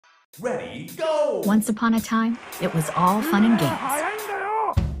Ready, go! Once upon a time, it was all fun and games.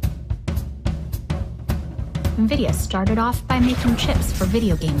 NVIDIA started off by making chips for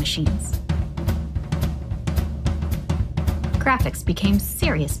video game machines. Graphics became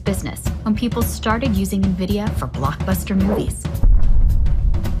serious business when people started using NVIDIA for blockbuster movies,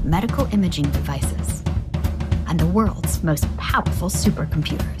 medical imaging devices, and the world's most powerful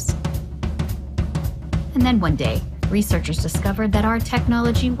supercomputers. And then one day, researchers discovered that our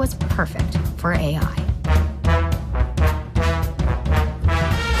technology was perfect for AI.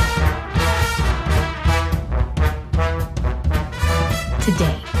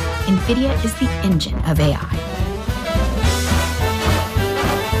 Today, NVIDIA is the engine of AI.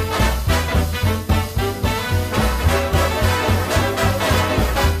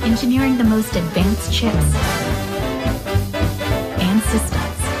 Engineering the most advanced chips and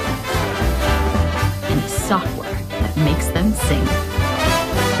systems, and a software that makes them sing.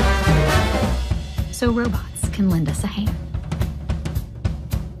 So robots can lend us a hand.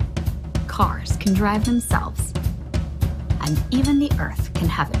 Cars can drive themselves. And even the Earth can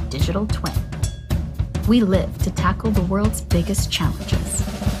have a digital twin. We live to tackle the world's biggest challenges.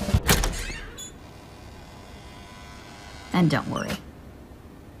 And don't worry,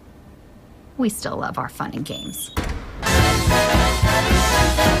 we still love our fun and games.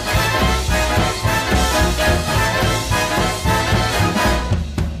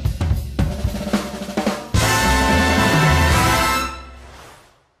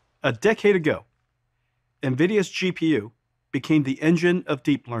 A decade ago, NVIDIA's GPU became the engine of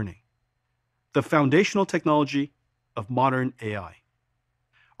deep learning, the foundational technology of modern AI.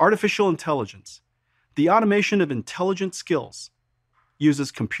 Artificial intelligence, the automation of intelligent skills,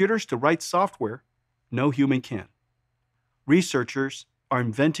 uses computers to write software no human can. Researchers are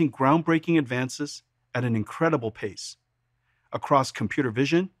inventing groundbreaking advances at an incredible pace across computer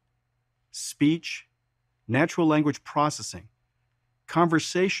vision, speech, natural language processing,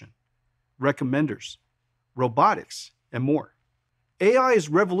 conversation, recommenders, robotics, and more. AI is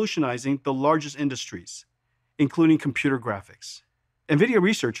revolutionizing the largest industries, including computer graphics. NVIDIA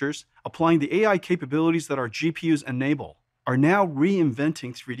researchers applying the AI capabilities that our GPUs enable are now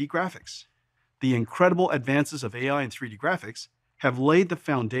reinventing 3D graphics. The incredible advances of AI and 3D graphics have laid the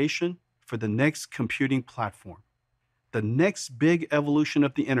foundation for the next computing platform, the next big evolution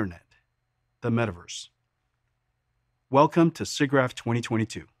of the internet, the metaverse. Welcome to SIGGRAPH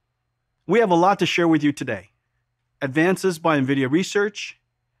 2022. We have a lot to share with you today. Advances by NVIDIA research,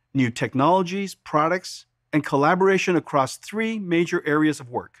 new technologies, products, and collaboration across three major areas of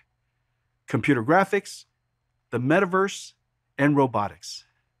work: computer graphics, the metaverse, and robotics.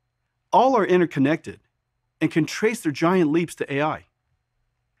 All are interconnected and can trace their giant leaps to AI.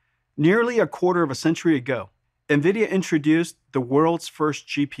 Nearly a quarter of a century ago, NVIDIA introduced the world's first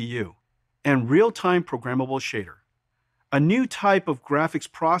GPU and real-time programmable shader, a new type of graphics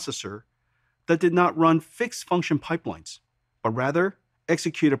processor that did not run fixed function pipelines, but rather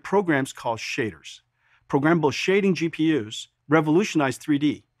executed programs called shaders. Programmable shading GPUs revolutionized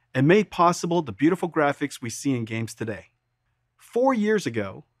 3D and made possible the beautiful graphics we see in games today. 4 years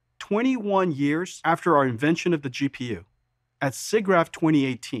ago, 21 years after our invention of the GPU, at SIGGRAPH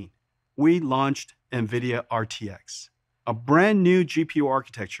 2018, we launched NVIDIA RTX, a brand new GPU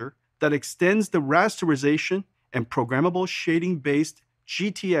architecture that extends the rasterization and programmable shading-based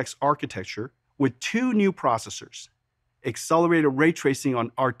GTX architecture with two new processors, accelerated ray tracing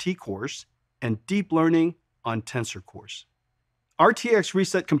on RT cores and deep learning on tensor cores. RTX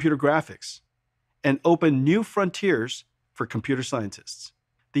reset computer graphics and opened new frontiers for computer scientists.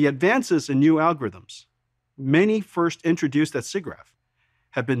 The advances in new algorithms, many first introduced at SIGGRAPH,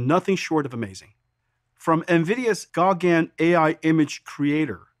 have been nothing short of amazing. From NVIDIA's Gauguin AI image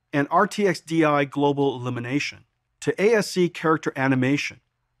creator and RTX DI global elimination, to ASC character animation,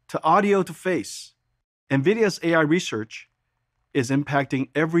 to audio to face, NVIDIA's AI research is impacting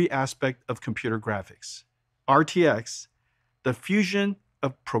every aspect of computer graphics. RTX, the fusion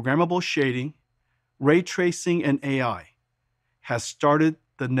of programmable shading, ray tracing, and AI, has started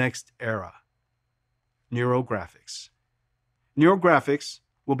the next era: neurographics. Neurographics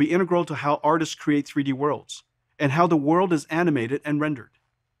will be integral to how artists create 3D worlds and how the world is animated and rendered.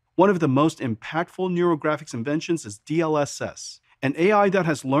 One of the most impactful neurographics inventions is DLSS, an AI that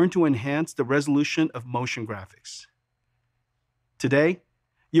has learned to enhance the resolution of motion graphics. Today,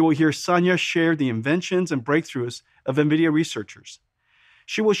 you will hear Sonia share the inventions and breakthroughs of NVIDIA researchers.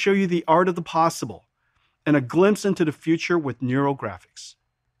 She will show you the art of the possible and a glimpse into the future with neurographics.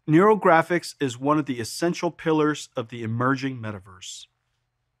 Neurographics is one of the essential pillars of the emerging metaverse.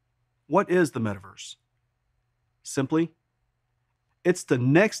 What is the metaverse? Simply, It's the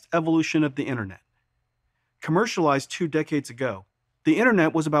next evolution of the internet. Commercialized 2 decades ago, the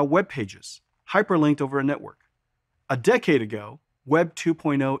internet was about web pages, hyperlinked over a network. A decade ago, Web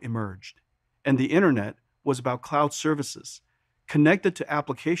 2.0 emerged, and the internet was about cloud services, connected to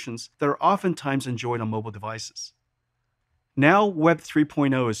applications that are oftentimes enjoyed on mobile devices. Now Web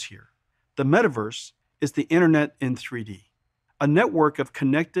 3.0 is here. The metaverse is the internet in 3D, a network of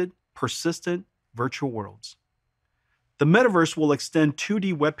connected, persistent virtual worlds. The metaverse will extend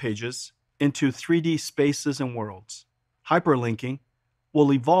 2D web pages into 3D spaces and worlds. Hyperlinking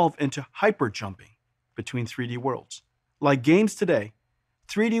will evolve into hyperjumping between 3D worlds. Like games today,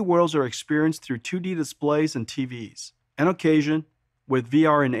 3D worlds are experienced through 2D displays and TVs, and on occasion with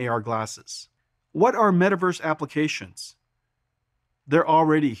VR and AR glasses. What are metaverse applications? They're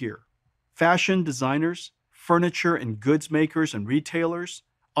already here. Fashion designers, furniture and goods makers, and retailers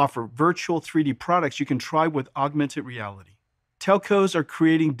offer virtual 3D products you can try with augmented reality. Telcos are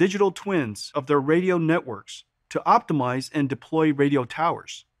creating digital twins of their radio networks to optimize and deploy radio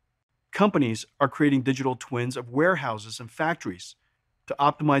towers. Companies are creating digital twins of warehouses and factories to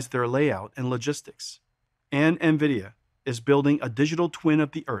optimize their layout and logistics. And NVIDIA is building a digital twin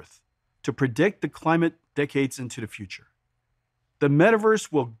of the Earth to predict the climate decades into the future. The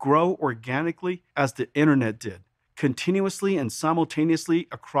metaverse will grow organically as the internet did, continuously and simultaneously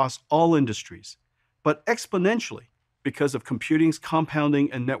across all industries, but exponentially because of computing's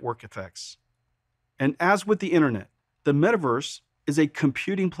compounding and network effects. And as with the internet, the metaverse is a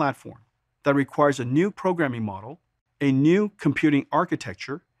computing platform that requires a new programming model, a new computing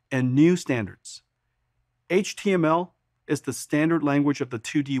architecture, and new standards. HTML is the standard language of the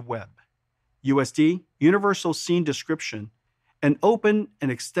 2D web. USD, Universal Scene Description, an open and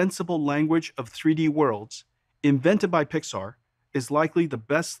extensible language of 3D worlds invented by Pixar, is likely the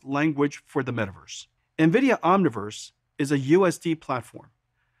best language for the metaverse. NVIDIA Omniverse is a USD platform,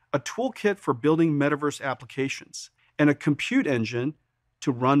 a toolkit for building metaverse applications, and a compute engine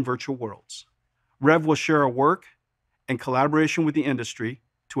to run virtual worlds. Rev will share our work and collaboration with the industry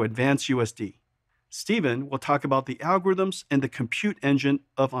to advance USD. Stephen will talk about the algorithms and the compute engine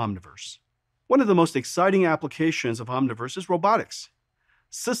of Omniverse. One of the most exciting applications of Omniverse is robotics,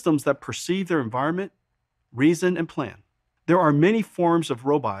 systems that perceive their environment, reason, and plan. There are many forms of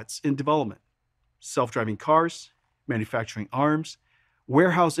robots in development: self-driving cars, manufacturing arms,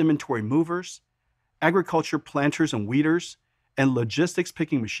 warehouse inventory movers, agriculture planters and weeders, and logistics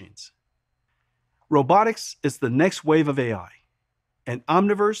picking machines. Robotics is the next wave of AI, and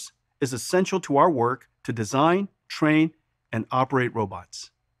Omniverse is essential to our work to design, train, and operate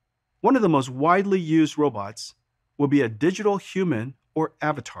robots. One of the most widely used robots will be a digital human or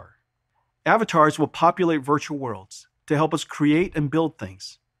avatar. Avatars will populate virtual worlds to help us create and build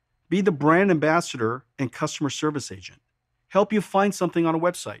things, be the brand ambassador and customer service agent, help you find something on a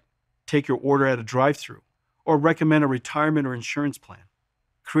website, take your order at a drive-thru, or recommend a retirement or insurance plan.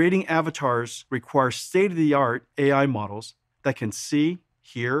 Creating avatars requires state-of-the-art AI models that can see,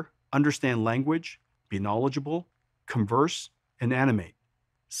 hear, understand language, be knowledgeable, converse, and animate.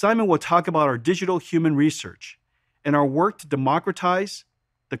 Simon will talk about our digital human research and our work to democratize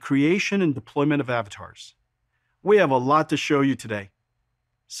the creation and deployment of avatars. We have a lot to show you today.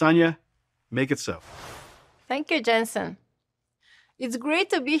 Sonia, make it so. Thank you, Jensen. It's great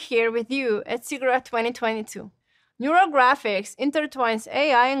to be here with you at SIGGRAPH 2022. Neural graphics intertwines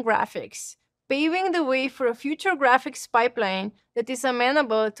AI and graphics, paving the way for a future graphics pipeline that is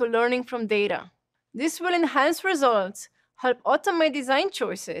amenable to learning from data. This will enhance results, help automate design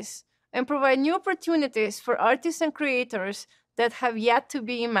choices, and provide new opportunities for artists and creators that have yet to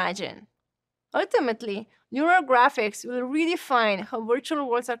be imagined. Ultimately, neural graphics will redefine how virtual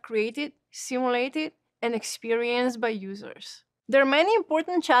worlds are created, simulated, and experienced by users. There are many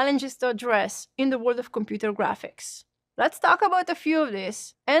important challenges to address in the world of computer graphics. Let's talk about a few of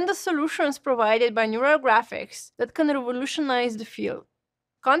these and the solutions provided by neural graphics that can revolutionize the field.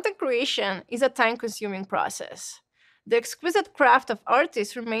 Content creation is a time-consuming process. The exquisite craft of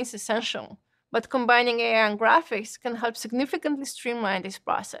artists remains essential, but combining AI and graphics can help significantly streamline this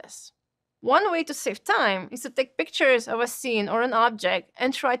process. One way to save time is to take pictures of a scene or an object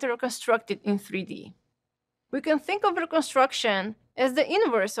and try to reconstruct it in 3D. We can think of reconstruction as the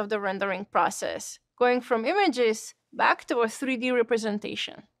inverse of the rendering process, going from images back to a 3D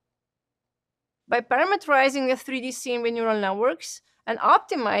representation. By parameterizing a 3D scene with neural networks and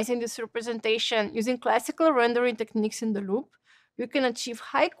optimizing this representation using classical rendering techniques in the loop, we can achieve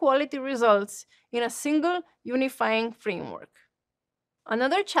high-quality results in a single unifying framework.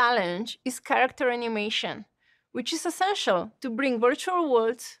 Another challenge is character animation, which is essential to bring virtual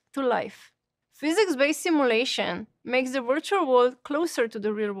worlds to life. Physics-based simulation makes the virtual world closer to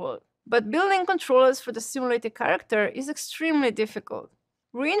the real world, but building controllers for the simulated character is extremely difficult.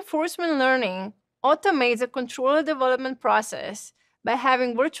 Reinforcement learning automates the controller development process by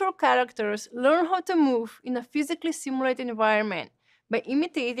having virtual characters learn how to move in a physically simulated environment by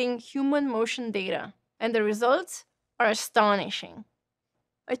imitating human motion data, and the results are astonishing.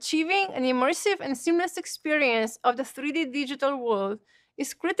 Achieving an immersive and seamless experience of the 3D digital world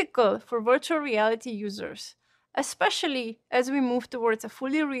is critical for virtual reality users, especially as we move towards a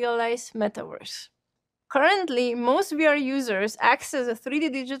fully realized metaverse. Currently, most VR users access the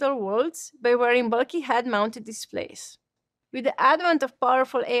 3D digital worlds by wearing bulky head-mounted displays. With the advent of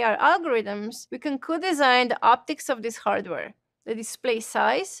powerful AR algorithms, we can co-design the optics of this hardware, the display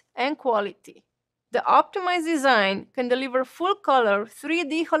size, and quality. The optimized design can deliver full-color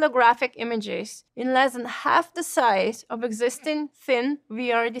 3D holographic images in less than half the size of existing thin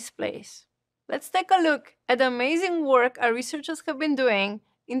VR displays. Let's take a look at the amazing work our researchers have been doing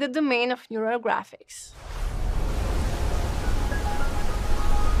in the domain of neural graphics.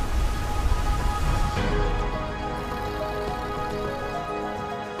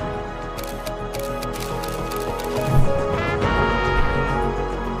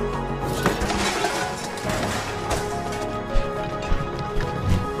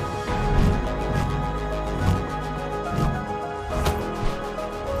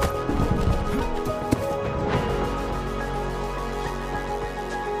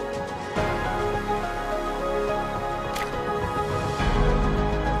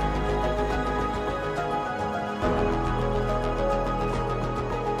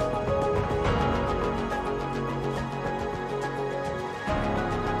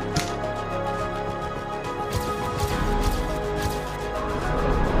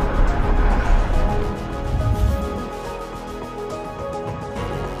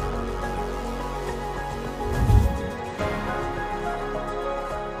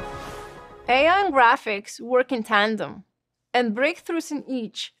 AI and graphics work in tandem, and breakthroughs in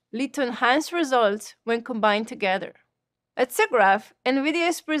each lead to enhanced results when combined together. At SIGGRAPH, NVIDIA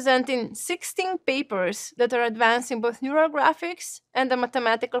is presenting 16 papers that are advancing both neural graphics and the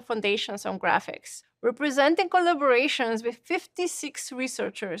mathematical foundations on graphics, representing collaborations with 56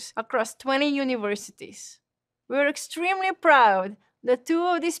 researchers across 20 universities. We are extremely proud that 2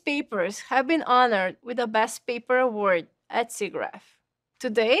 of these papers have been honored with the Best Paper Award at SIGGRAPH.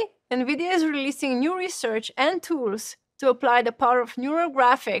 Today, NVIDIA is releasing new research and tools to apply the power of neural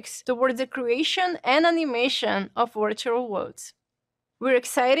graphics towards the creation and animation of virtual worlds. We're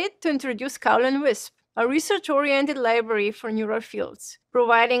excited to introduce Wisp, a research-oriented library for neural fields,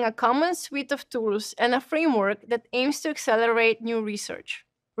 providing a common suite of tools and a framework that aims to accelerate new research.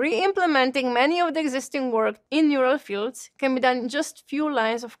 Re-implementing many of the existing work in neural fields can be done in just few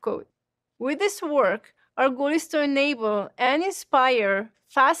lines of code. With this work, our goal is to enable and inspire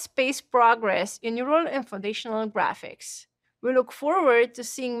fast-paced progress in neural and foundational graphics. We look forward to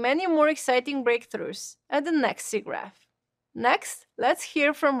seeing many more exciting breakthroughs at the next SIGGRAPH. Next, let's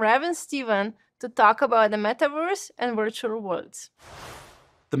hear from Rev and Steven to talk about the metaverse and virtual worlds.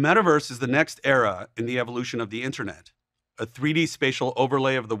 The metaverse is the next era in the evolution of the internet, a 3D spatial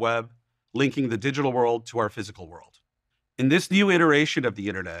overlay of the web, linking the digital world to our physical world. In this new iteration of the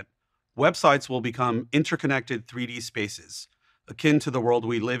internet, websites will become interconnected 3D spaces, akin to the world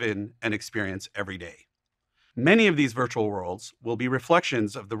we live in and experience every day. Many of these virtual worlds will be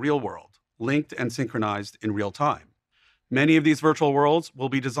reflections of the real world, linked and synchronized in real time. Many of these virtual worlds will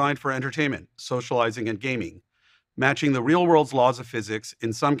be designed for entertainment, socializing, and gaming, matching the real world's laws of physics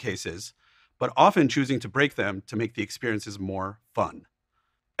in some cases, but often choosing to break them to make the experiences more fun.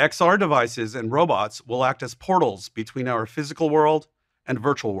 XR devices and robots will act as portals between our physical world and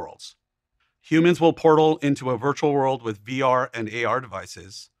virtual worlds. Humans will portal into a virtual world with VR and AR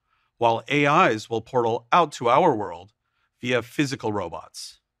devices, while AIs will portal out to our world via physical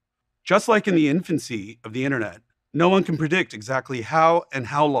robots. Just like in the infancy of the internet, no one can predict exactly how and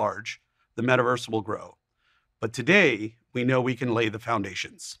how large the metaverse will grow. But today, we know we can lay the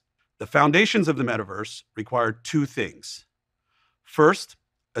foundations. The foundations of the metaverse require 2 things. First,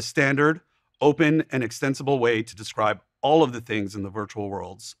 a standard, open, and extensible way to describe all of the things in the virtual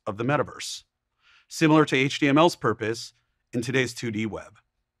worlds of the metaverse, similar to HTML's purpose in today's 2D web.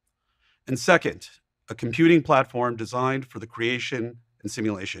 And second, a computing platform designed for the creation and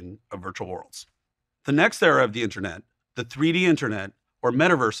simulation of virtual worlds. The next era of the internet, the 3D internet, or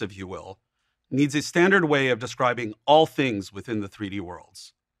metaverse if you will, needs a standard way of describing all things within the 3D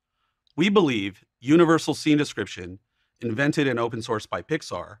worlds. We believe universal scene description, invented and open sourced by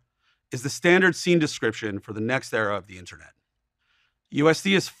Pixar, is the standard scene description for the next era of the internet.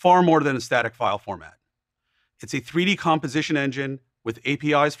 USD is far more than a static file format. It's a 3D composition engine with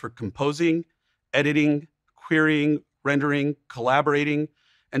APIs for composing, editing, querying, rendering, collaborating,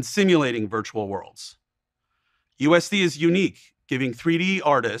 and simulating virtual worlds. USD is unique, giving 3D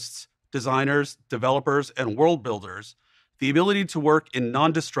artists, designers, developers, and world builders the ability to work in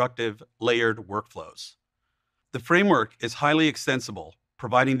non-destructive, layered workflows. The framework is highly extensible,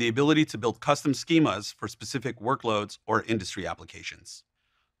 providing the ability to build custom schemas for specific workloads or industry applications.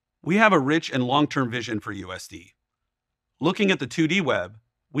 We have a rich and long-term vision for USD. Looking at the 2D web,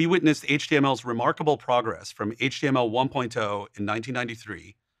 we witnessed HTML's remarkable progress from HTML 1.0 in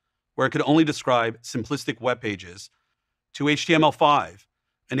 1993, where it could only describe simplistic web pages, to HTML5,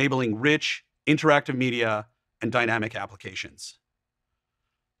 enabling rich, interactive media and dynamic applications.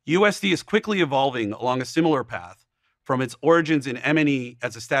 USD is quickly evolving along a similar path from its origins in MNE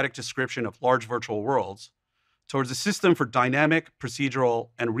as a static description of large virtual worlds towards a system for dynamic, procedural,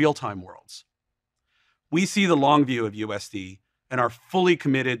 and real-time worlds. We see the long view of USD and are fully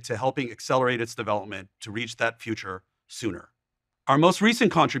committed to helping accelerate its development to reach that future sooner. Our most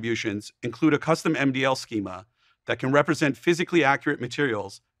recent contributions include a custom MDL schema that can represent physically accurate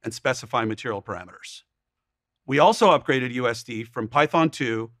materials and specify material parameters. We also upgraded USD from Python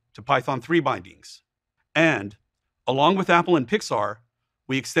 2 to Python 3 bindings. And, along with Apple and Pixar,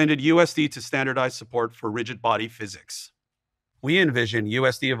 we extended USD to standardized support for rigid body physics. We envision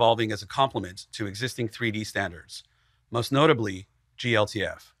USD evolving as a complement to existing 3D standards, most notably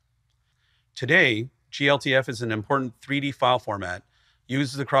GLTF. Today, GLTF is an important 3D file format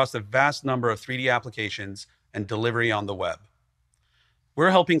used across a vast number of 3D applications and delivery on the web.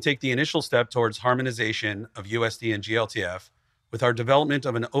 We're helping take the initial step towards harmonization of USD and GLTF with our development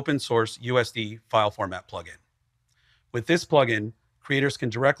of an open source USD file format plugin. With this plugin, creators can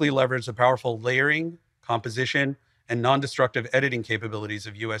directly leverage the powerful layering, composition, and non-destructive editing capabilities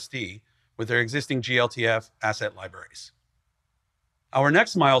of USD with their existing GLTF asset libraries. Our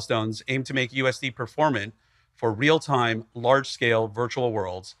next milestones aim to make USD performant for real-time, large-scale virtual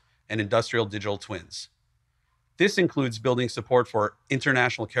worlds and industrial digital twins. This includes building support for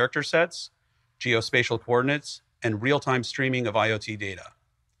international character sets, geospatial coordinates, and real-time streaming of IoT data.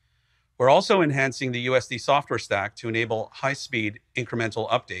 We're also enhancing the USD software stack to enable high-speed incremental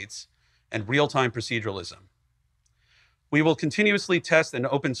updates and real-time proceduralism. We will continuously test and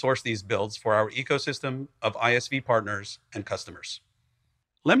open source these builds for our ecosystem of ISV partners and customers.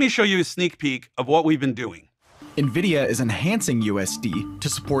 Let me show you a sneak peek of what we've been doing. NVIDIA is enhancing USD to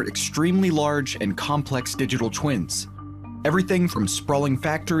support extremely large and complex digital twins. Everything from sprawling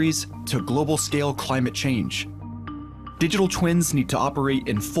factories to global-scale climate change. Digital twins need to operate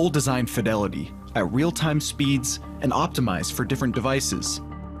in full design fidelity, at real-time speeds, and optimize for different devices.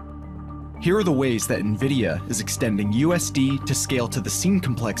 Here are the ways that NVIDIA is extending USD to scale to the scene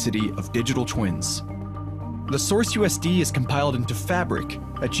complexity of digital twins. The source USD is compiled into Fabric,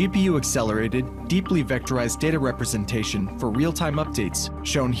 a GPU-accelerated, deeply vectorized data representation for real-time updates,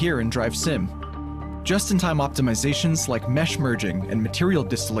 shown here in Drive Sim. Just-in-time optimizations like mesh merging and material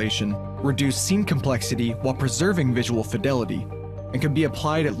distillation reduce scene complexity while preserving visual fidelity, and can be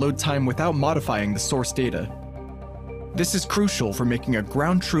applied at load time without modifying the source data. This is crucial for making a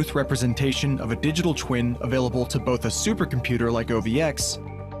ground truth representation of a digital twin available to both a supercomputer like OVX,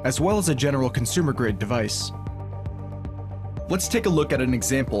 as well as a general consumer-grade device. Let's take a look at an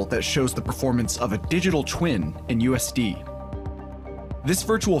example that shows the performance of a digital twin in USD. This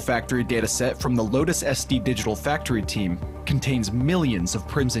virtual factory dataset from the Lotus SD Digital Factory team contains millions of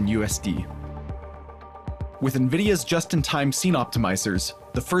prims in USD. With NVIDIA's just-in-time scene optimizers,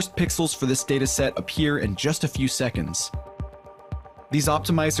 the first pixels for this dataset appear in just a few seconds. These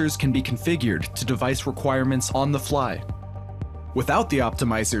optimizers can be configured to device requirements on the fly. Without the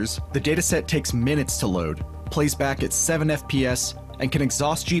optimizers, the dataset takes minutes to load, plays back at 7 FPS, and can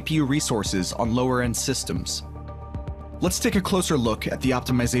exhaust GPU resources on lower-end systems. Let's take a closer look at the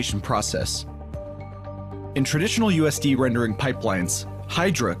optimization process. In traditional USD rendering pipelines,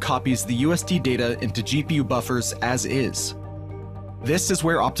 Hydra copies the USD data into GPU buffers as is. This is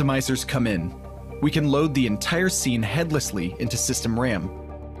where optimizers come in. We can load the entire scene headlessly into system RAM,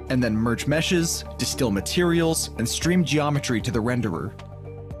 and then merge meshes, distill materials, and stream geometry to the renderer.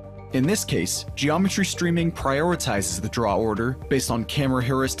 In this case, geometry streaming prioritizes the draw order based on camera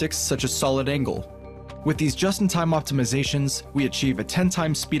heuristics such as solid angle. With these just-in-time optimizations, we achieve a 10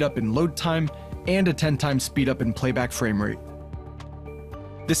 times speedup in load time and a 10 times speedup in playback frame rate.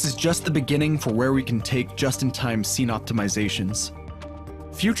 This is just the beginning for where we can take just-in-time scene optimizations.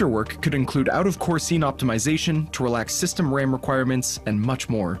 Future work could include out-of-core scene optimization to relax system RAM requirements and much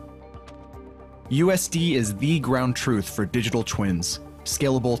more. USD is the ground truth for digital twins,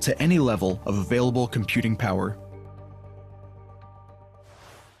 scalable to any level of available computing power.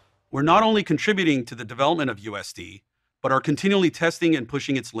 We're not only contributing to the development of USD, but are continually testing and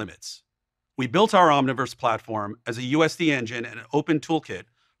pushing its limits. We built our Omniverse platform as a USD engine and an open toolkit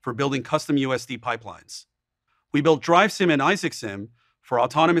for building custom USD pipelines. We built DriveSim and IsaacSim for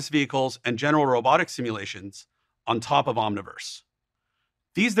autonomous vehicles and general robotics simulations on top of Omniverse.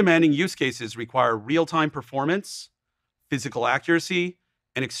 These demanding use cases require real-time performance, physical accuracy,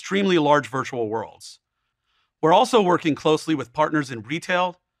 and extremely large virtual worlds. We're also working closely with partners in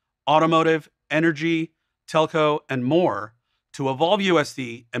retail, automotive, energy, telco, and more to evolve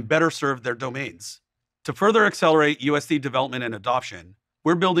USD and better serve their domains. To further accelerate USD development and adoption,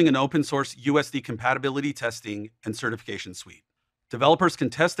 we're building an open source USD compatibility testing and certification suite. Developers can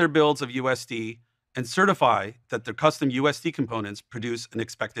test their builds of USD and certify that their custom USD components produce an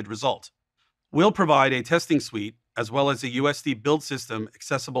expected result. We'll provide a testing suite as well as a USD build system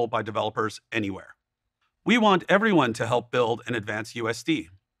accessible by developers anywhere. We want everyone to help build and advance USD.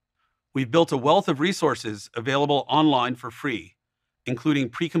 We've built a wealth of resources available online for free, including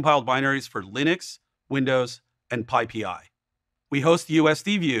precompiled binaries for Linux, Windows, and PyPI. We host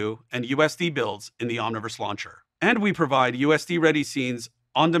USD View and USD builds in the Omniverse launcher. And we provide USD-ready scenes,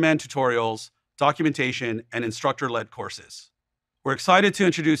 on-demand tutorials, documentation, and instructor-led courses. We're excited to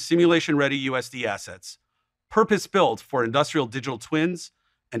introduce simulation-ready USD assets, purpose-built for industrial digital twins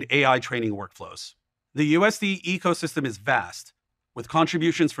and AI training workflows. The USD ecosystem is vast, with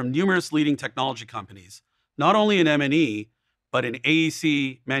contributions from numerous leading technology companies, not only in M&E, but in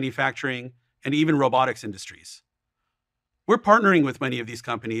AEC, manufacturing, and even robotics industries. We're partnering with many of these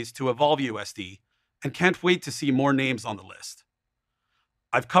companies to evolve USD and can't wait to see more names on the list.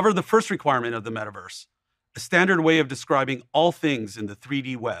 I've covered the first requirement of the metaverse, a standard way of describing all things in the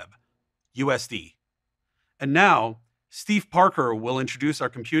 3D web, USD. And now, Steve Parker will introduce our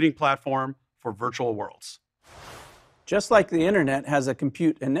computing platform for virtual worlds. Just like the internet has a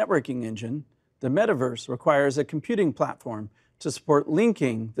compute and networking engine, the metaverse requires a computing platform to support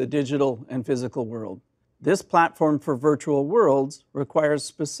linking the digital and physical world. This platform for virtual worlds requires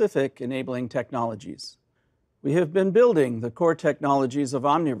specific enabling technologies. We have been building the core technologies of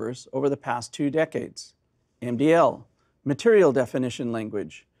Omniverse over the past 2 decades. MDL, material definition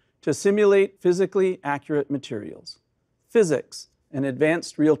language, to simulate physically accurate materials. Physics, an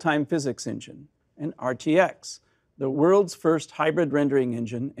advanced real-time physics engine. And RTX, the world's first hybrid rendering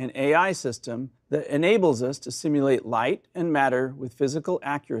engine and AI system that enables us to simulate light and matter with physical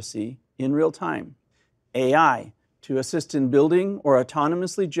accuracy in real time. AI, to assist in building or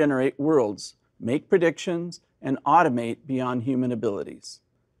autonomously generate worlds, make predictions, and automate beyond human abilities.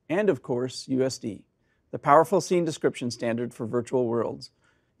 And of course, USD, the powerful scene description standard for virtual worlds.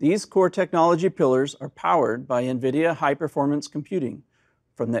 These core technology pillars are powered by NVIDIA high-performance computing,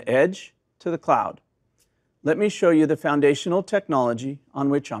 from the edge to the cloud. Let me show you the foundational technology on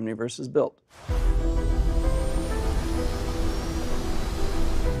which Omniverse is built.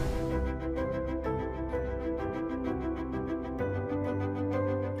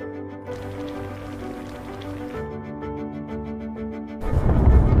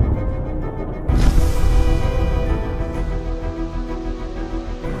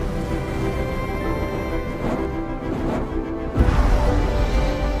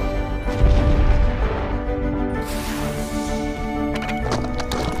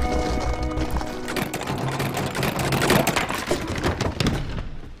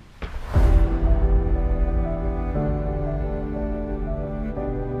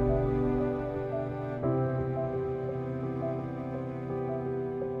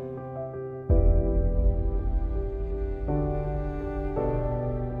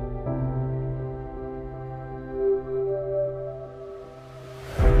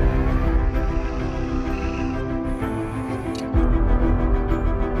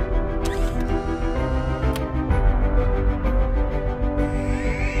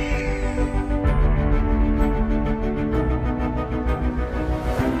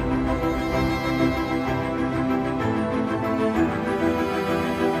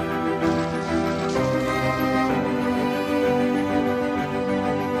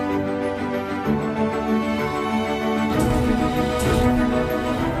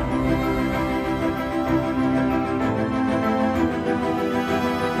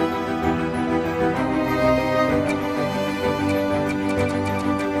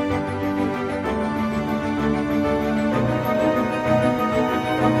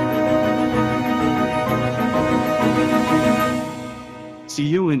 See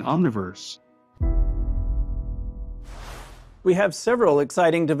you in Omniverse. We have several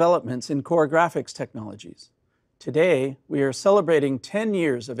exciting developments in core graphics technologies. Today, we are celebrating 10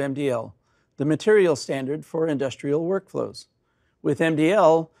 years of MDL, the material standard for industrial workflows. With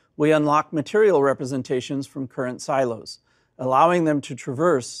MDL, we unlock material representations from current silos, allowing them to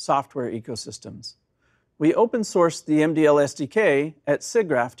traverse software ecosystems. We open-sourced the MDL SDK at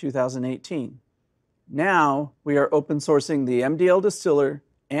SIGGRAPH 2018. Now, we are open-sourcing the MDL distiller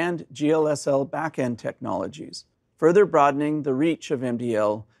and GLSL backend technologies, further broadening the reach of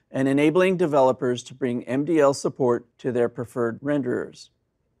MDL and enabling developers to bring MDL support to their preferred renderers.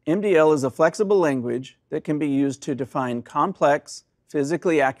 MDL is a flexible language that can be used to define complex,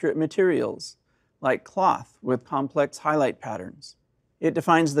 physically accurate materials, like cloth with complex highlight patterns. It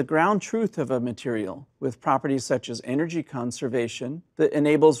defines the ground truth of a material with properties such as energy conservation that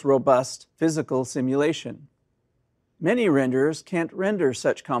enables robust physical simulation. Many renderers can't render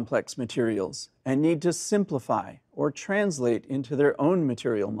such complex materials and need to simplify or translate into their own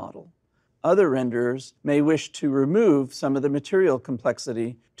material model. Other renderers may wish to remove some of the material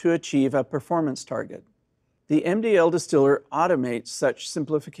complexity to achieve a performance target. The MDL distiller automates such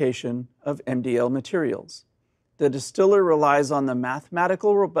simplification of MDL materials. The distiller relies on the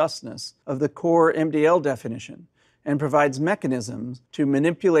mathematical robustness of the core MDL definition and provides mechanisms to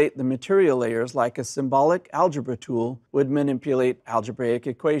manipulate the material layers like a symbolic algebra tool would manipulate algebraic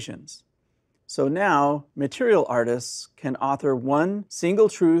equations. So now, material artists can author one single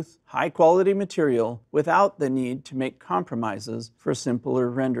truth, high-quality material without the need to make compromises for simpler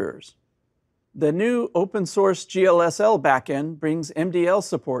renderers. The new open-source GLSL backend brings MDL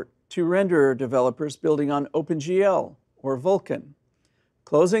support to renderer developers building on OpenGL or Vulkan,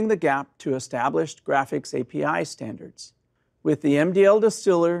 closing the gap to established graphics API standards. With the MDL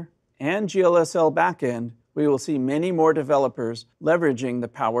distiller and GLSL backend, we will see many more developers leveraging the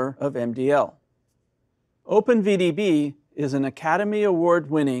power of MDL. OpenVDB is an Academy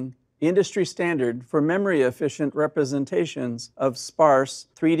Award-winning industry standard for memory-efficient representations of sparse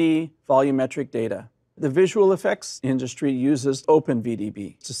 3D volumetric data. The visual effects industry uses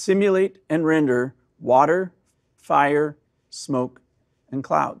OpenVDB to simulate and render water, fire, smoke, and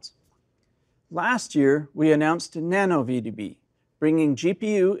clouds. Last year, we announced NanoVDB, bringing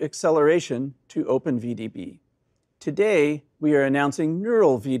GPU acceleration to OpenVDB. Today, we are announcing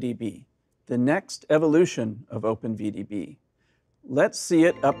NeuralVDB, the next evolution of OpenVDB. Let's see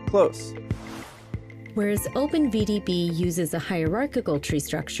it up close. Whereas OpenVDB uses a hierarchical tree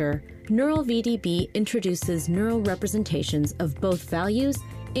structure, NeuralVDB introduces neural representations of both values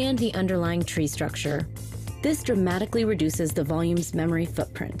and the underlying tree structure. This dramatically reduces the volume's memory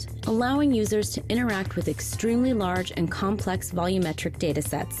footprint, allowing users to interact with extremely large and complex volumetric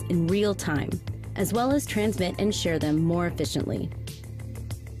datasets in real time, as well as transmit and share them more efficiently.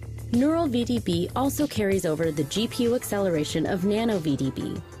 NeuralVDB also carries over the GPU acceleration of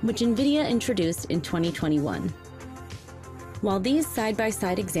NanoVDB, which NVIDIA introduced in 2021. While these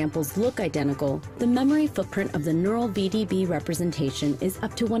side-by-side examples look identical, the memory footprint of the NeuralVDB representation is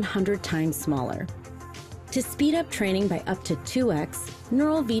up to 100 times smaller. To speed up training by up to 2x,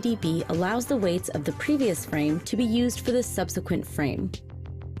 NeuralVDB allows the weights of the previous frame to be used for the subsequent frame.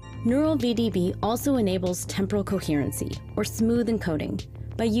 NeuralVDB also enables temporal coherency, or smooth encoding,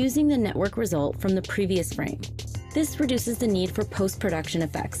 by using the network result from the previous frame. This reduces the need for post-production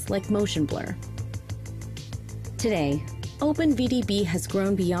effects like motion blur. Today, OpenVDB has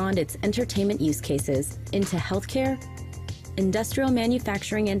grown beyond its entertainment use cases into healthcare, industrial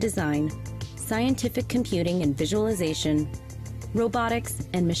manufacturing and design, scientific computing and visualization, robotics,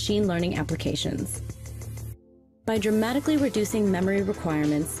 and machine learning applications. By dramatically reducing memory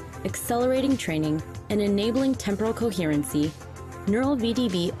requirements, accelerating training, and enabling temporal coherency,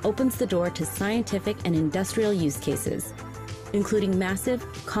 NeuralVDB opens the door to scientific and industrial use cases, including massive,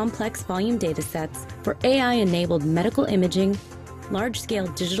 complex volume datasets for AI-enabled medical imaging, large-scale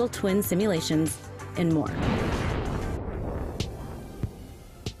digital twin simulations, and more.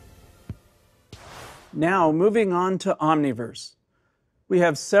 Now, moving on to Omniverse. We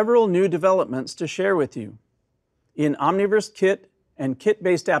have several new developments to share with you. In Omniverse Kit and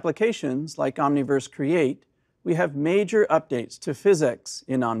kit-based applications like Omniverse Create, we have major updates to physics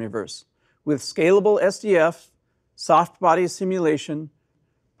in Omniverse with scalable SDF, soft body simulation,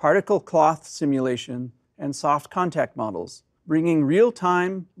 particle cloth simulation, and soft contact models, bringing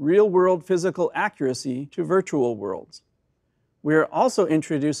real-time, real-world physical accuracy to virtual worlds. We are also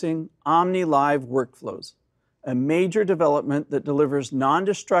introducing OmniLive workflows, a major development that delivers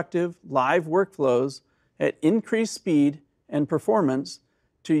non-destructive live workflows at increased speed and performance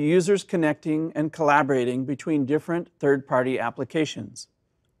to users connecting and collaborating between different third-party applications.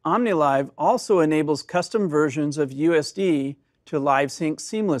 OmniLive also enables custom versions of USD to live sync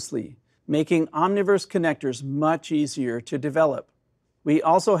seamlessly, making Omniverse connectors much easier to develop. We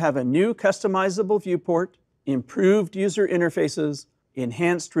also have a new customizable viewport, improved user interfaces,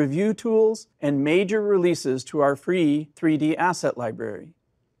 enhanced review tools, and major releases to our free 3D asset library.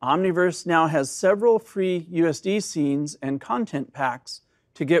 Omniverse now has several free USD scenes and content packs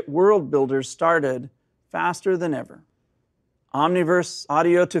to get world builders started faster than ever. Omniverse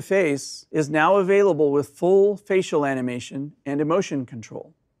Audio to Face is now available with full facial animation and emotion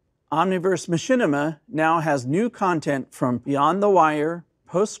control. Omniverse Machinima now has new content from Beyond the Wire,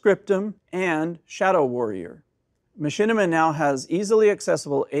 Postscriptum, and Shadow Warrior. Machinima now has easily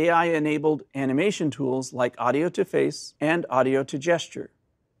accessible AI-enabled animation tools like Audio to Face and Audio to Gesture.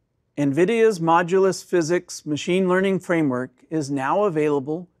 NVIDIA's Modulus Physics machine learning framework is now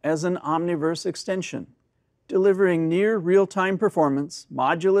available as an Omniverse extension. Delivering near real-time performance,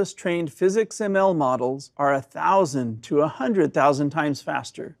 Modulus-trained physics ML models are 1,000 to 100,000 times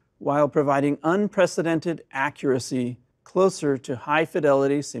faster, while providing unprecedented accuracy closer to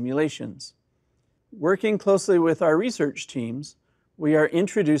high-fidelity simulations. Working closely with our research teams, we are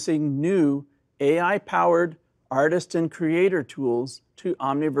introducing new AI-powered artist and creator tools to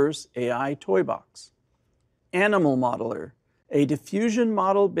Omniverse AI Toybox. Animal Modeler, a diffusion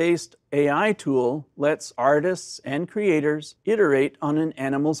model-based AI tool, lets artists and creators iterate on an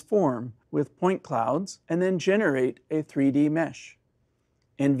animal's form with point clouds and then generate a 3D mesh.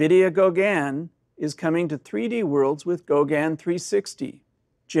 NVIDIA Gauguin is coming to 3D worlds with Gauguin 360,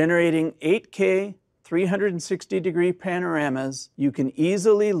 generating 8K 360-degree panoramas you can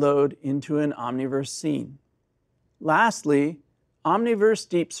easily load into an Omniverse scene. Lastly, Omniverse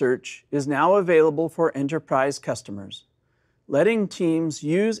Deep Search is now available for enterprise customers, letting teams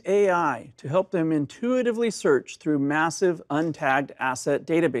use AI to help them intuitively search through massive untagged asset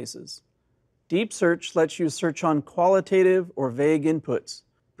databases. Deep Search lets you search on qualitative or vague inputs,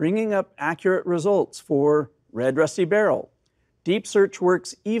 bringing up accurate results for Red Rusty Barrel. Deep Search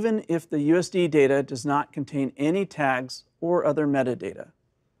works even if the USD data does not contain any tags or other metadata.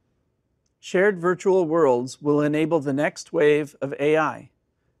 Shared virtual worlds will enable the next wave of AI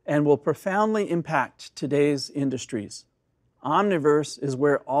and will profoundly impact today's industries. Omniverse is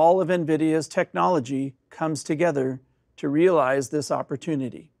where all of NVIDIA's technology comes together to realize this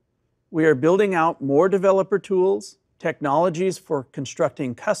opportunity. We are building out more developer tools, technologies for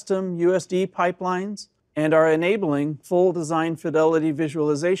constructing custom USD pipelines, and are enabling full design fidelity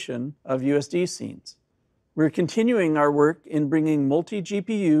visualization of USD scenes. We're continuing our work in bringing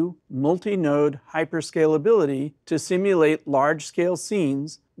multi-GPU, multi-node hyperscalability to simulate large-scale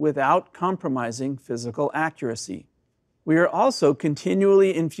scenes without compromising physical accuracy. We are also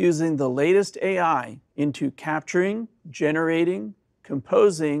continually infusing the latest AI into capturing, generating,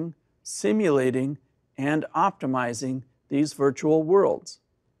 composing, simulating, and optimizing these virtual worlds.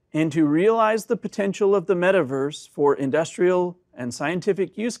 And to realize the potential of the metaverse for industrial and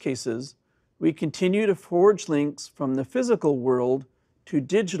scientific use cases, we continue to forge links from the physical world to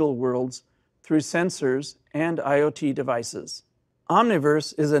digital worlds through sensors and IoT devices.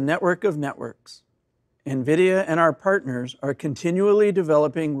 Omniverse is a network of networks. NVIDIA and our partners are continually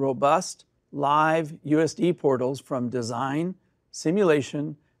developing robust, live USD portals from design,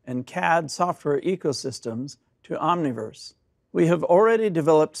 simulation, and CAD software ecosystems to Omniverse. We have already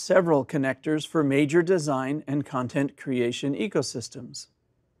developed several connectors for major design and content creation ecosystems.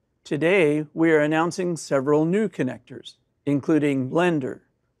 Today, we are announcing several new connectors, including Blender,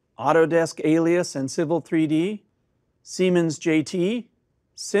 Autodesk Alias and Civil 3D, Siemens JT,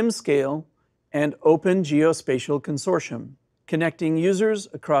 SimScale, and Open Geospatial Consortium, connecting users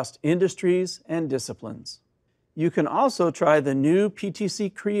across industries and disciplines. You can also try the new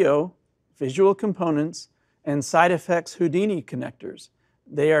PTC Creo, Visual Components, and SideFX Houdini connectors.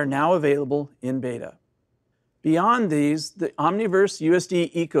 They are now available in beta. Beyond these, the Omniverse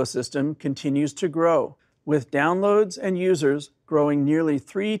USD ecosystem continues to grow, with downloads and users growing nearly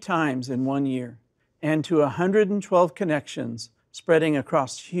 3 times in 1 year, and to 112 connections spreading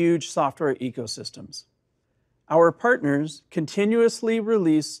across huge software ecosystems. Our partners continuously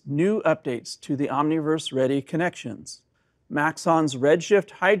release new updates to the Omniverse-ready connections. Maxon's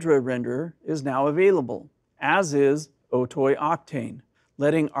Redshift Hydra renderer is now available, as is Otoy Octane,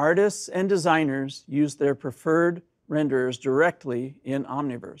 letting artists and designers use their preferred renderers directly in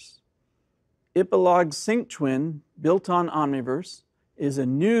Omniverse. Ipilog's Sync Twin, built on Omniverse, is a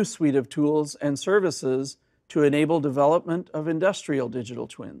new suite of tools and services to enable development of industrial digital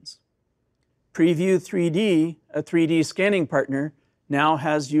twins. Preview 3D, a 3D scanning partner, now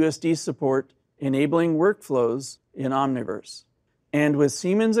has USD support, enabling workflows in Omniverse. And with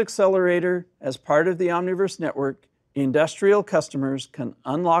Siemens Accelerator as part of the Omniverse network, industrial customers can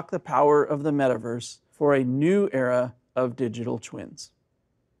unlock the power of the metaverse for a new era of digital twins.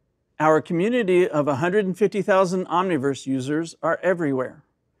 Our community of 150,000 Omniverse users are everywhere,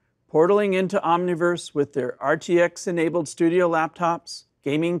 portaling into Omniverse with their RTX-enabled studio laptops,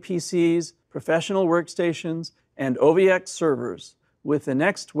 gaming PCs, professional workstations, and OVX servers, with the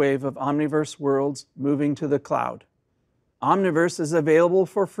next wave of Omniverse worlds moving to the cloud. Omniverse is available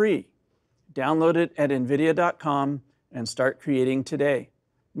for free. Download it at NVIDIA.com and start creating today.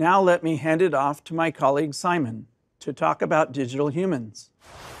 Now let me hand it off to my colleague Simon to talk about digital humans.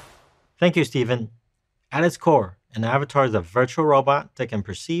 Thank you, Stephen. At its core, an avatar is a virtual robot that can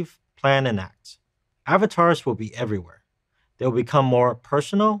perceive, plan, and act. Avatars will be everywhere. They will become more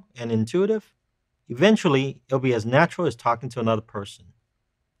personal and intuitive. Eventually, it'll be as natural as talking to another person.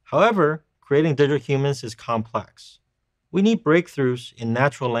 However, creating digital humans is complex. We need breakthroughs in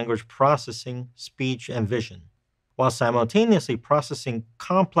natural language processing, speech, and vision, while simultaneously processing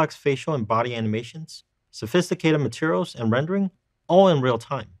complex facial and body animations, sophisticated materials, and rendering, all in real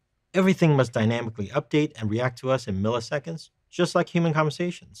time. Everything must dynamically update and react to us in milliseconds, just like human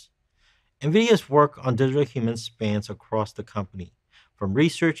conversations. NVIDIA's work on digital humans spans across the company, from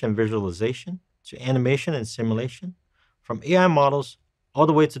research and visualization to animation and simulation, from AI models all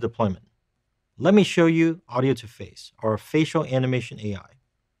the way to deployment. Let me show you Audio to Face, or facial animation AI,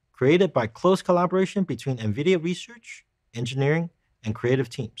 created by close collaboration between NVIDIA research, engineering, and creative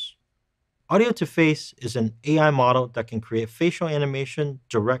teams. Audio to Face is an AI model that can create facial animation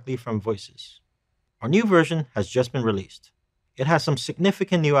directly from voices. Our new version has just been released. It has some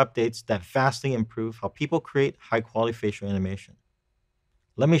significant new updates that vastly improve how people create high-quality facial animation.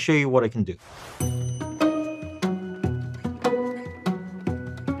 Let me show you what it can do.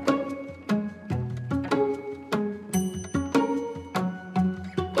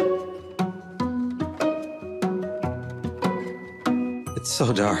 It's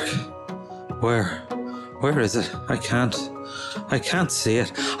so dark. Where is it? I can't see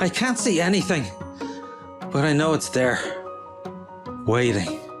it. I can't see anything. But I know it's there.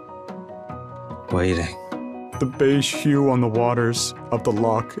 Waiting. The beige hue on the waters of the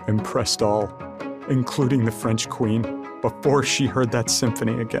loch impressed all, including the French queen, before she heard that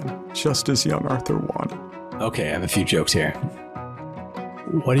symphony again, just as young Arthur wanted. Okay, I have a few jokes here.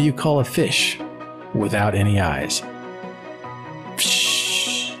 What do you call a fish without any eyes?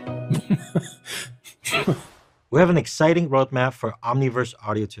 We have an exciting roadmap for Omniverse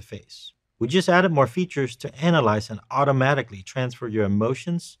Audio to Face. We just added more features to analyze and automatically transfer your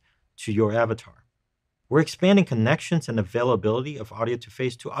emotions to your avatar. We're expanding connections and availability of Audio to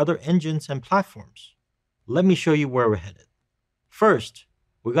Face to other engines and platforms. Let me show you where we're headed. First,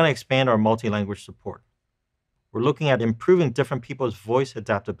 we're going to expand our multi-language support. We're looking at improving different people's voice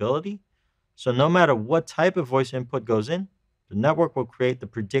adaptability, so no matter what type of voice input goes in, the network will create the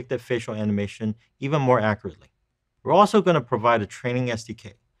predicted facial animation even more accurately. We're also going to provide a training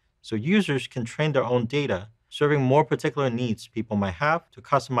SDK, so users can train their own data, serving more particular needs people might have to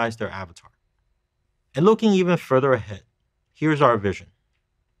customize their avatar. And looking even further ahead, here's our vision.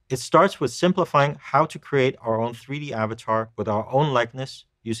 It starts with simplifying how to create our own 3D avatar with our own likeness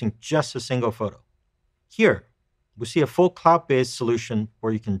using just a single photo. Here, we see a full cloud-based solution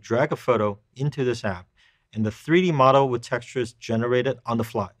where you can drag a photo into this app and the 3D model with textures generated on the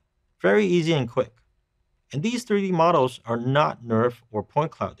fly. Very easy and quick. And these 3D models are not NeRF or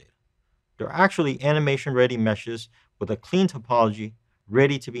point cloud data. They're actually animation-ready meshes with a clean topology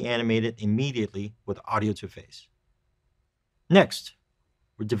ready to be animated immediately with Audio to Face. Next,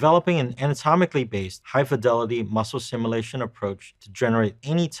 we're developing an anatomically based high-fidelity muscle simulation approach to generate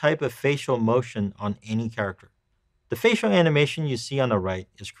any type of facial motion on any character. The facial animation you see on the right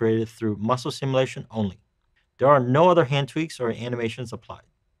is created through muscle simulation only. There are no other hand tweaks or animations applied.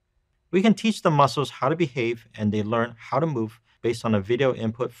 We can teach the muscles how to behave, and they learn how to move based on a video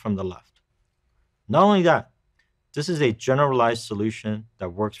input from the left. Not only that, this is a generalized solution that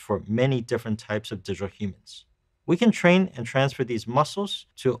works for many different types of digital humans. We can train and transfer these muscles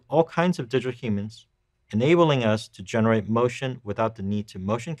to all kinds of digital humans, enabling us to generate motion without the need to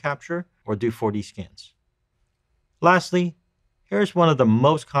motion capture or do 4D scans. Lastly, here's one of the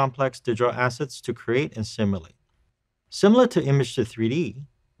most complex digital assets to create and simulate. Similar to image to 3D,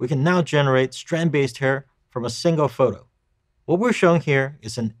 we can now generate strand-based hair from a single photo. What we're showing here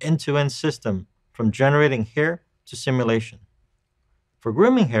is an end-to-end system from generating hair to simulation. For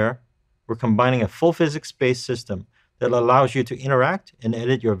grooming hair, we're combining a full physics-based system that allows you to interact and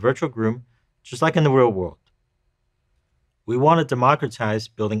edit your virtual groom just like in the real world. We want to democratize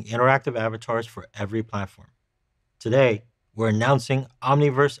building interactive avatars for every platform. Today, we're announcing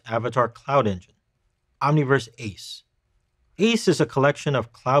Omniverse Avatar Cloud Engine, Omniverse ACE. ACE is a collection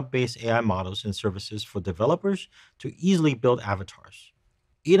of cloud-based AI models and services for developers to easily build avatars.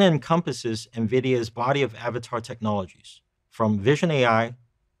 It encompasses NVIDIA's body of avatar technologies, from vision AI,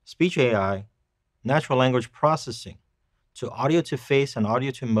 speech AI, natural language processing, to audio to face and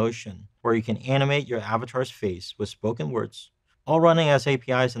audio to motion, where you can animate your avatar's face with spoken words, all running as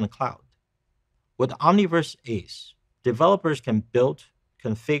APIs in the cloud. With Omniverse ACE, developers can build,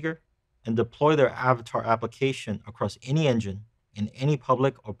 configure, and deploy their avatar application across any engine in any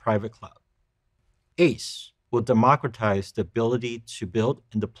public or private cloud. ACE will democratize the ability to build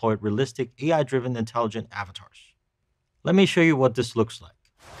and deploy realistic AI-driven intelligent avatars. Let me show you what this looks like.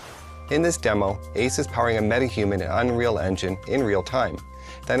 In this demo, ACE is powering a MetaHuman and Unreal Engine in real time.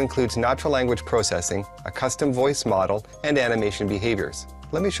 That includes natural language processing, a custom voice model, and animation behaviors.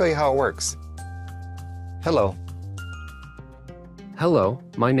 Let me show you how it works. Hello. Hello,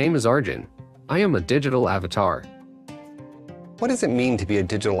 my name is Arjun. I am a digital avatar. What does it mean to be a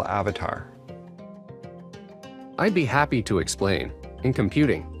digital avatar? I'd be happy to explain. In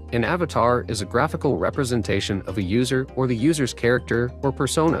computing, an avatar is a graphical representation of a user or the user's character or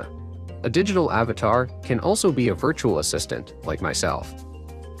persona. A digital avatar can also be a virtual assistant, like myself.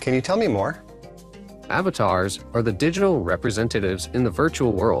 Can you tell me more? Avatars are the digital representatives in the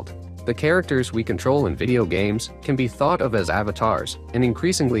virtual world. The characters we control in video games can be thought of as avatars, and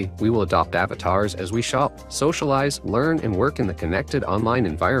increasingly we will adopt avatars as we shop, socialize, learn, and work in the connected online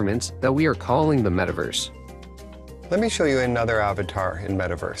environments that we are calling the metaverse. Let me show you another avatar in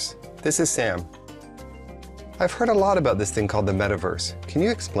Metaverse. This is Sam. I've heard a lot about this thing called the metaverse. Can you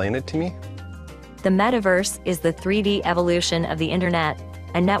explain it to me? The metaverse is the 3D evolution of the internet,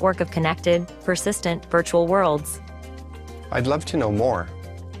 a network of connected, persistent virtual worlds. I'd love to know more.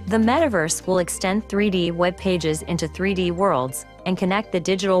 The metaverse will extend 3D web pages into 3D worlds and connect the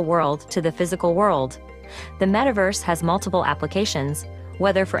digital world to the physical world. The metaverse has multiple applications,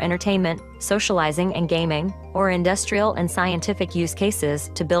 whether for entertainment, socializing and gaming, or industrial and scientific use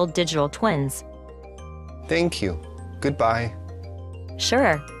cases to build digital twins. Thank you. Goodbye.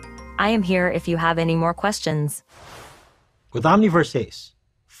 Sure. I am here if you have any more questions. With Omniverse ACE,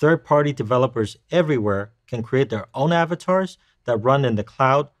 third-party developers everywhere can create their own avatars that run in the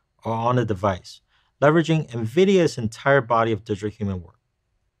cloud or on a device, leveraging NVIDIA's entire body of digital human work.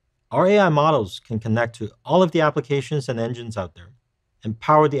 Our AI models can connect to all of the applications and engines out there and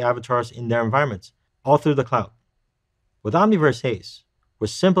power the avatars in their environments, all through the cloud. With Omniverse ACE, we're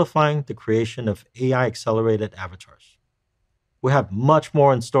simplifying the creation of AI-accelerated avatars. We have much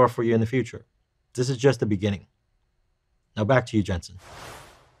more in store for you in the future. This is just the beginning. Now back to you, Jensen.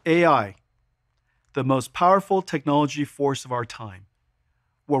 AI, the most powerful technology force of our time,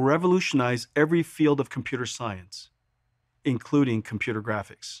 will revolutionize every field of computer science, including computer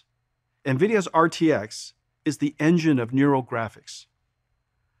graphics. NVIDIA's RTX is the engine of neural graphics.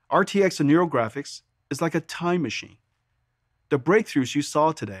 RTX and neural graphics is like a time machine. The breakthroughs you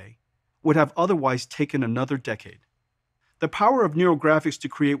saw today would have otherwise taken another decade. The power of neural graphics to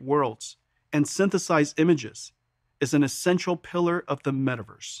create worlds and synthesize images is an essential pillar of the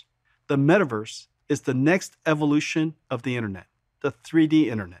metaverse. The metaverse is the next evolution of the internet, the 3D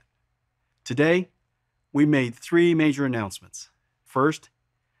internet. Today, we made 3 major announcements. First,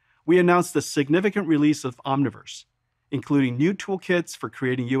 we announced the significant release of Omniverse, including new toolkits for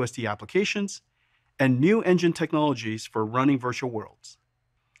creating USD applications and new engine technologies for running virtual worlds.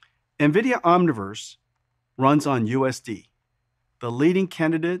 NVIDIA Omniverse runs on USD, the leading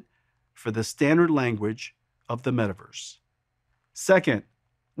candidate for the standard language of the metaverse. Second,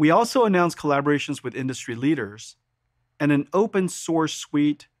 we also announced collaborations with industry leaders and an open source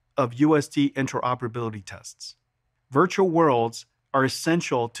suite of USD interoperability tests. Virtual worlds are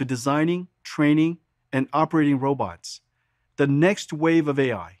essential to designing, training, and operating robots, the next wave of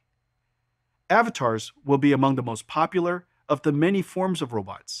AI. Avatars will be among the most popular of the many forms of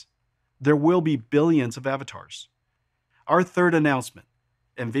robots. There will be billions of avatars. Our third announcement,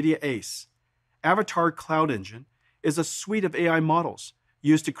 NVIDIA ACE, Avatar Cloud Engine, is a suite of AI models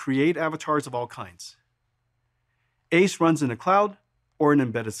used to create avatars of all kinds. ACE runs in the cloud or in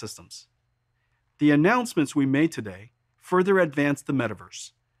embedded systems. The announcements we made today further advance the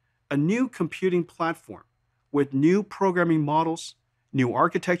metaverse, a new computing platform with new programming models, new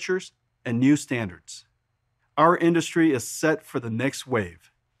architectures, and new standards. Our industry is set for the next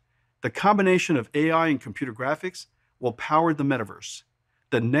wave. The combination of AI and computer graphics will power the metaverse,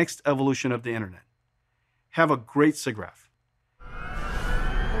 the next evolution of the internet. Have a great SIGGRAPH.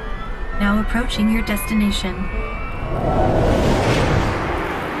 Now approaching your destination.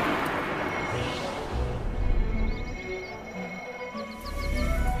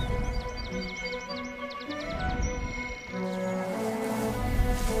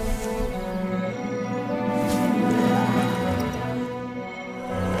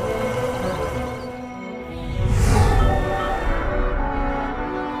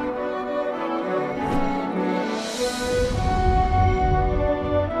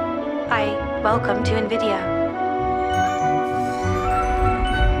 Welcome to NVIDIA.